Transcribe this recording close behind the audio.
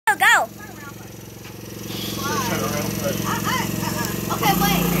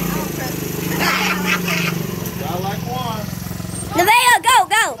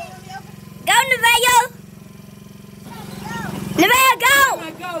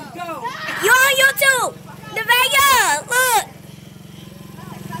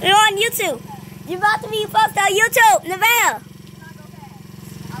You about to be posted on YouTube, Nevada.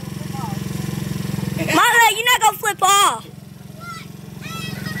 Mama, you're not gonna flip off.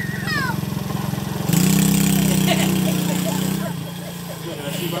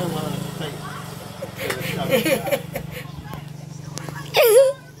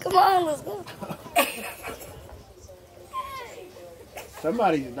 Come on, let's go.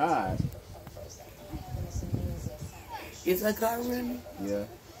 Somebody's died. Is that car running? Yeah.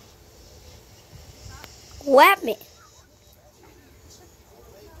 Whap me.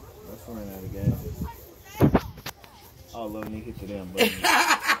 Let's run out of gas. Oh, look, me hit the damn button.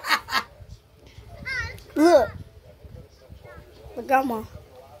 Look. Look, Grandma.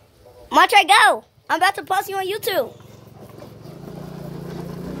 Montre, go. I'm about to post you on YouTube.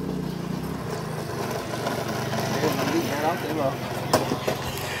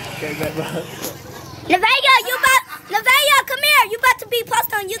 Nevaeh, come here. You about to be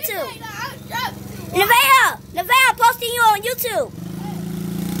posted on YouTube. Nevaeh, I'm posting you on YouTube.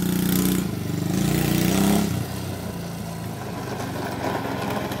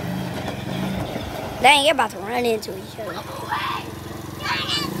 Dang, you're about to run into each other.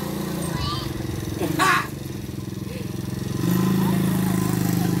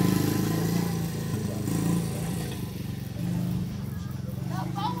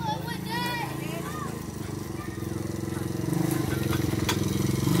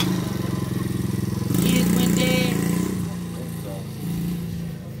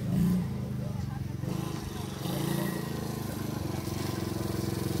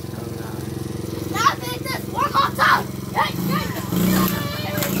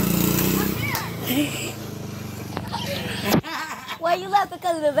 Well, you left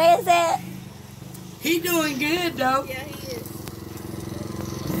because of the van said? He doing good, though. Yeah, he is.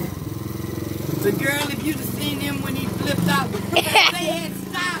 The girl, if you'd have seen him when he flipped out, they had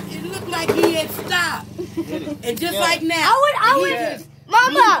stopped. It looked like he had stopped. And just like now.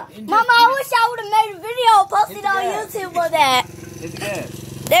 Mama, I wish I would have made a video and posted on YouTube for that. It's gas.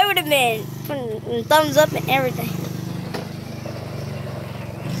 There would have been thumbs up and everything.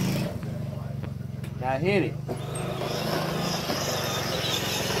 Now hit it.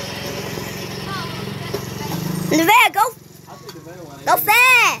 Nevaeh, go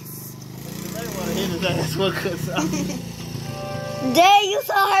fast. Nevaeh want to hit his ass. What good song? There, you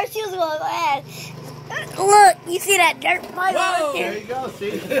saw her. She was going fast. Look, you see that dirt bike over There there? you go,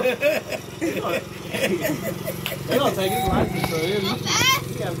 see? They're going to take his license from him. He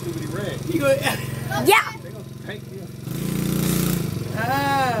got too many wrecks. Yeah. They're going to take him.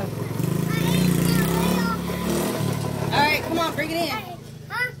 All right, come on, bring it in.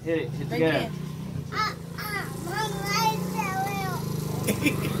 Hit it. Hit the Bring it gas. in.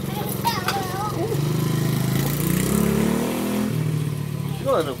 You're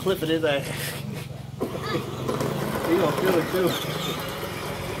going to end up clipping his ass. He going to feel it too.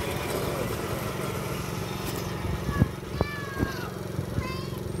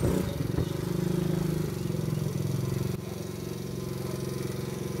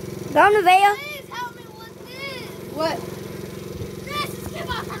 Go, Nevaeh. Please help me with this. What? This is him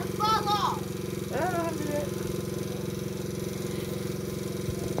out trying to fall off. I don't know how to do that.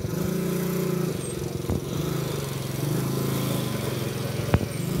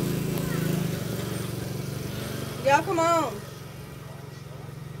 Y'all come on.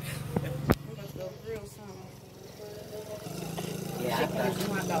 I'm about to go grill something. Yeah, I thought you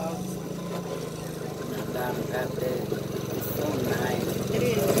want dogs. I thought about that. It's so nice. It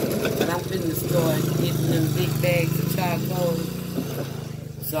is. But I'm finna start getting them big bags of charcoal.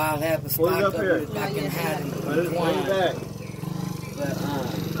 So I'll have a Put it stock up of here. it. I can hide them Put it wine. back. But,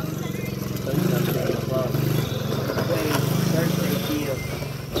 birthday gift.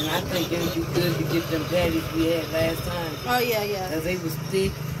 And I think it would be good to get them patties we had last time. Oh, yeah, yeah. Because they was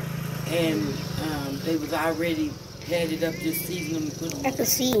thick and they was already patted up, just season them and put them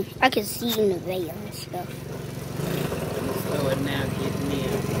I can see Nevaeh and stuff. So it now getting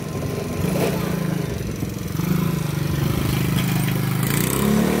in.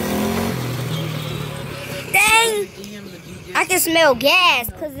 Dang! I can smell gas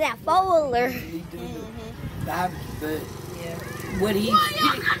because of that four-wheeler. But what he's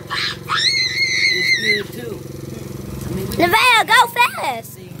is good too. I mean, Nevaeh, go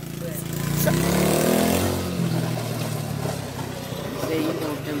fast! say you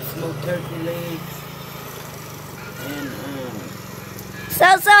want them smoked turkey legs and So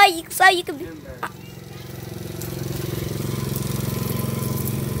you can be.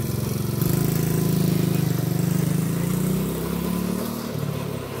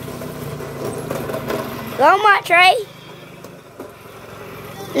 Go, Montre.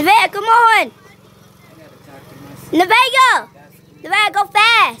 Nevaeh, come on. Nevega! Nevega, go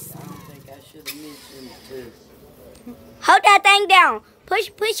fast! I don't think I should have mentioned this. Hold that thing down. Push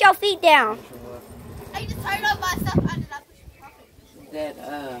your feet down. I just turned on myself. I did not push your That,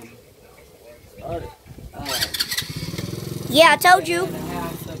 Yeah, I told you. the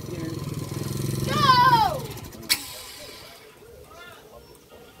house up here. Go!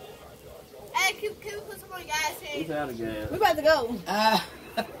 Hey, can we put some more gas in? He's out of gas. We about to go.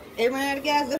 Everyone out of gas.